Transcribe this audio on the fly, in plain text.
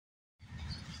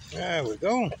There we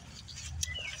go.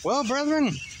 Well,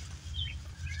 brethren,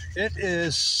 it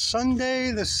is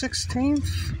Sunday the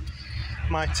 16th.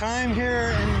 My time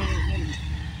here in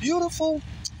beautiful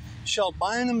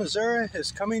Shelbina, Missouri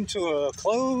is coming to a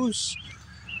close.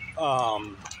 Our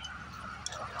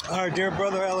dear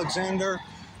brother Alexander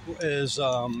is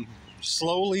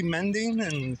slowly mending,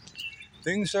 and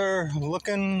things are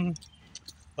looking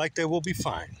like they will be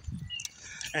fine.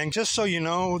 And just so you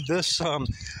know, this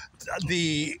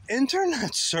the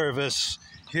internet service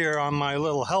here on my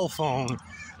little hell phone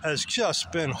has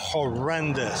just been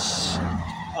horrendous.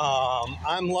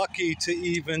 I'm lucky to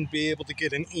even be able to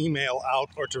get an email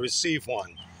out or to receive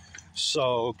one.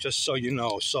 So just so you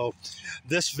know, so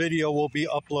this video will be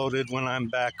uploaded when I'm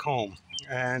back home,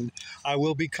 and I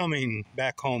will be coming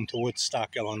back home to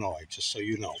Woodstock, Illinois, just so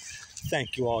you know.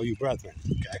 Thank you, all you brethren.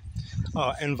 Okay,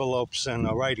 envelopes and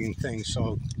writing things,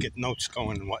 so get notes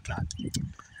going and whatnot.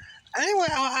 Anyway,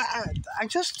 I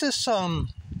just this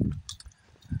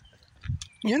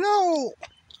you know,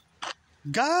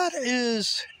 God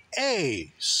is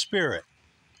a spirit,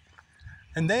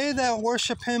 and they that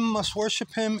worship him must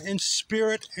worship him in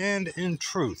spirit and in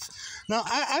truth. Now,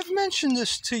 I've mentioned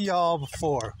this to y'all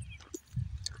before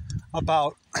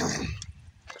about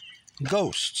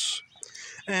ghosts,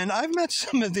 and I've met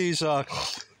some of these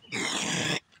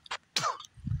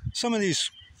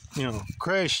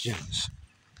Christians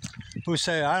who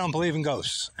say, I don't believe in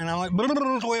ghosts. And I'm like,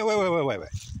 wait.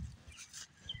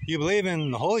 You believe in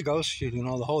the Holy Ghost, you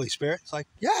know, the Holy Spirit? It's like,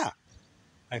 yeah.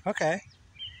 Like, okay.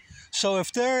 So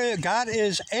if God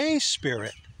is a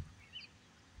spirit,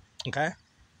 okay?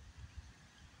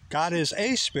 God is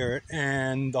a spirit,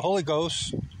 and the Holy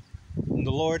Ghost,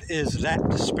 the Lord, is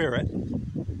that spirit.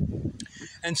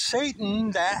 And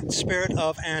Satan, that spirit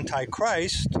of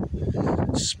Antichrist,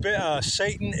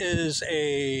 Satan is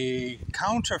a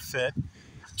counterfeit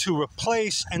to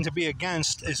replace and to be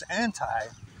against is anti.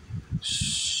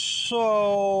 So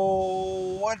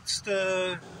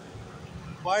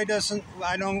I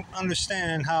don't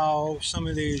understand how some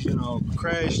of these,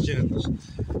 Christians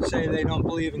say they don't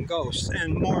believe in ghosts,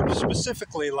 and more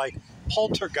specifically like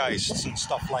poltergeists and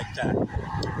stuff like that.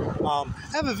 I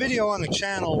have a video on the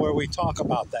channel where we talk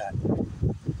about that.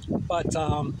 But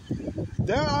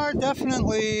there are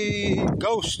definitely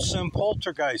ghosts and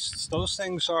poltergeists. Those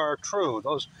things are true.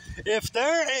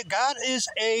 God is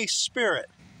a spirit.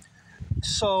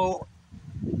 So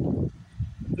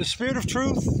the spirit of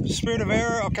truth, the spirit of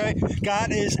error, okay?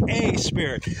 God is a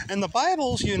spirit. And the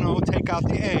Bibles, take out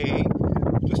the A.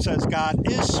 It says God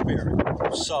is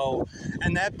spirit. So,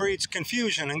 and that breeds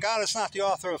confusion. And God is not the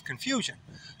author of confusion.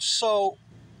 So,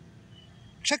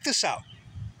 check this out.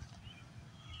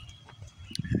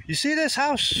 You see this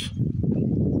house?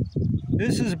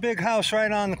 This is a big house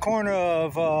right on the corner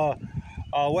of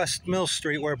West Mill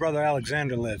Street where Brother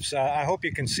Alexander lives. I hope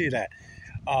you can see that.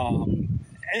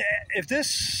 If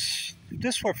this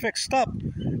were fixed up,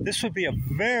 this would be a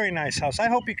very nice house. I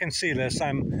hope you can see this.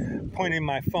 I'm pointing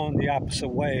my phone the opposite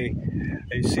way.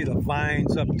 You see the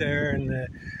vines up there, and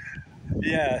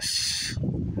yes.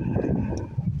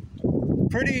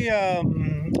 Pretty,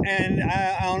 and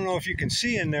I don't know if you can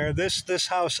see in there, this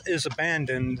house is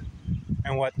abandoned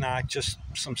and whatnot, just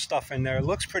some stuff in there. It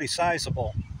looks pretty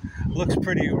sizable. It looks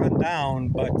pretty run down,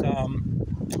 but,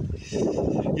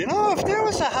 if there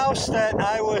was a house that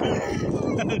I would,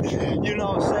 say,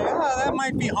 that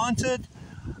might be haunted,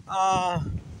 I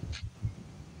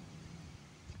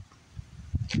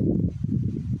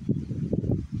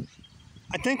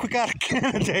think we got a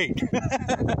candidate.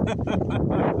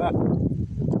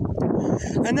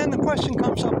 And then the question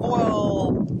comes up,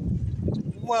 well,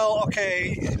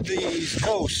 okay, these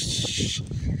ghosts,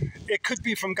 it could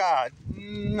be from God.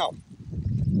 No.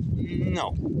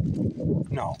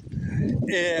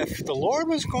 If the Lord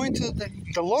was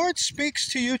the Lord speaks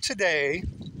to you today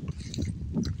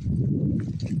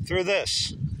through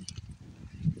this,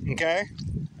 okay?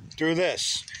 Through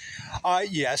this.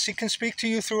 Yes, he can speak to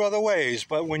you through other ways,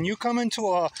 but when you come into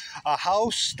a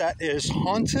house that is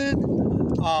haunted,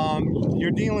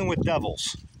 you're dealing with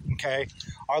devils, okay?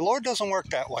 Our Lord doesn't work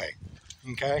that way,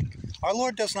 okay? Our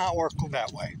Lord does not work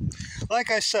that way.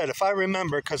 Like I said, if I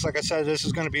remember, because like I said, this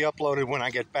is going to be uploaded when I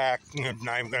get back, and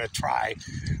I'm going to try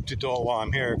to do it while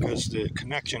I'm here because the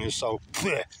connection is so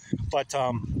bleh. But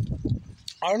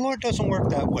our Lord doesn't work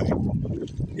that way.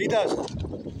 He doesn't.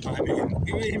 I mean,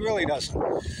 he really doesn't.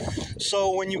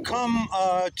 So when you come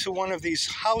to one of these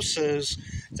houses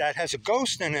that has a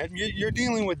ghost in it, you're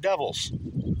dealing with devils,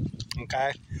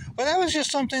 okay? But that was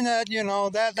just something that,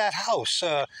 that house,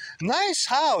 nice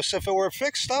house. If it were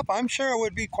fixed up, I'm sure it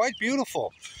would be quite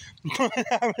beautiful.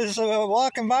 I was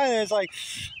walking by there, it's like,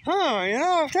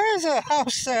 if there's a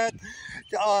house that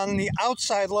on the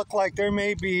outside look like there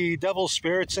may be devil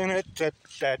spirits in it,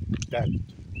 that.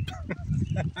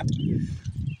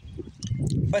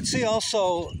 But see,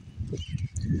 also,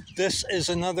 this is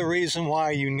another reason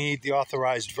why you need the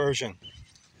authorized version.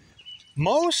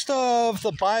 Most of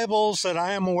the Bibles that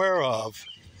I am aware of,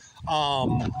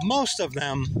 most of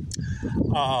them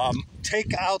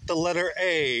take out the letter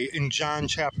A in John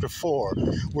chapter 4,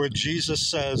 where Jesus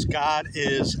says God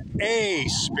is a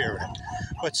spirit.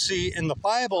 But see, in the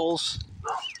Bibles,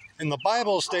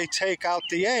 they take out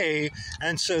the A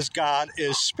and says God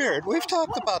is spirit. We've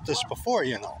talked about this before,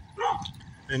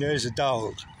 And there's a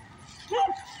dog.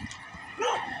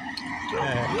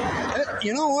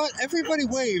 You know what? Everybody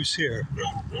waves here.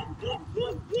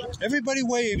 Everybody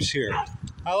waves here.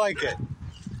 I like it.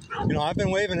 I've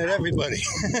been waving at everybody.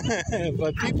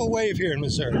 But people wave here in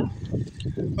Missouri.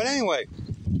 But anyway,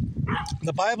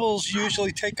 the Bibles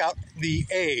usually take out the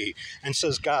A and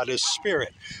says God is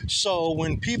spirit. So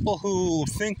when people who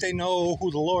think they know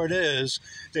who the Lord is,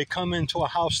 they come into a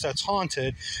house that's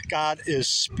haunted, God is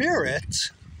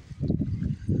spirit.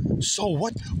 So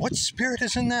what spirit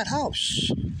is in that house?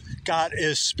 God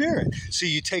is spirit. See,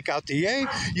 you take out the A.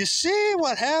 You see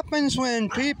what happens when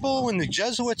the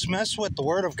Jesuits mess with the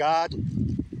Word of God?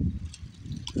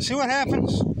 See what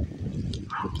happens?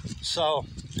 So,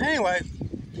 anyway,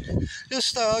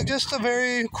 just a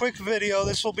very quick video.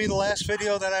 This will be the last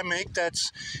video that I make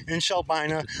that's in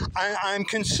Shelbina. I'm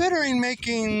considering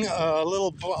making a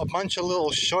bunch of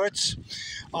little shorts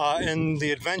in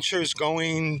the adventures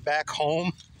going back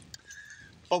home.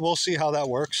 But we'll see how that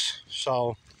works.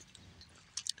 So,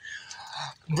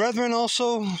 brethren,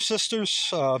 also,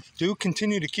 sisters, do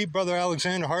continue to keep Brother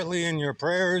Alexander Hartley in your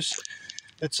prayers.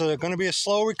 It's going to be a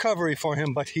slow recovery for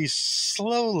him, but he's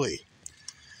slowly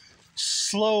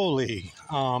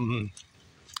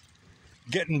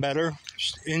getting better,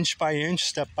 inch by inch,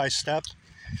 step by step.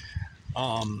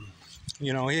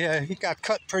 He got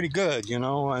cut pretty good,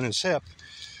 on his hip.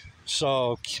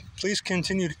 So please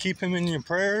continue to keep him in your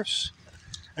prayers.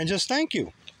 And just thank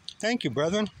you,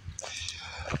 brethren.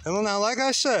 And now, like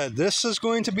I said, this is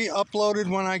going to be uploaded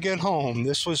when I get home.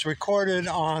 This was recorded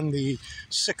on the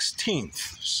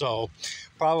 16th, so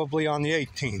probably on the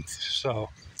 18th. So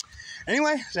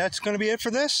anyway, that's going to be it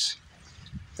for this.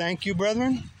 Thank you,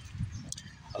 brethren.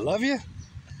 I love you.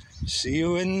 See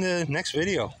you in the next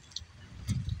video.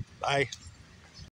 Bye.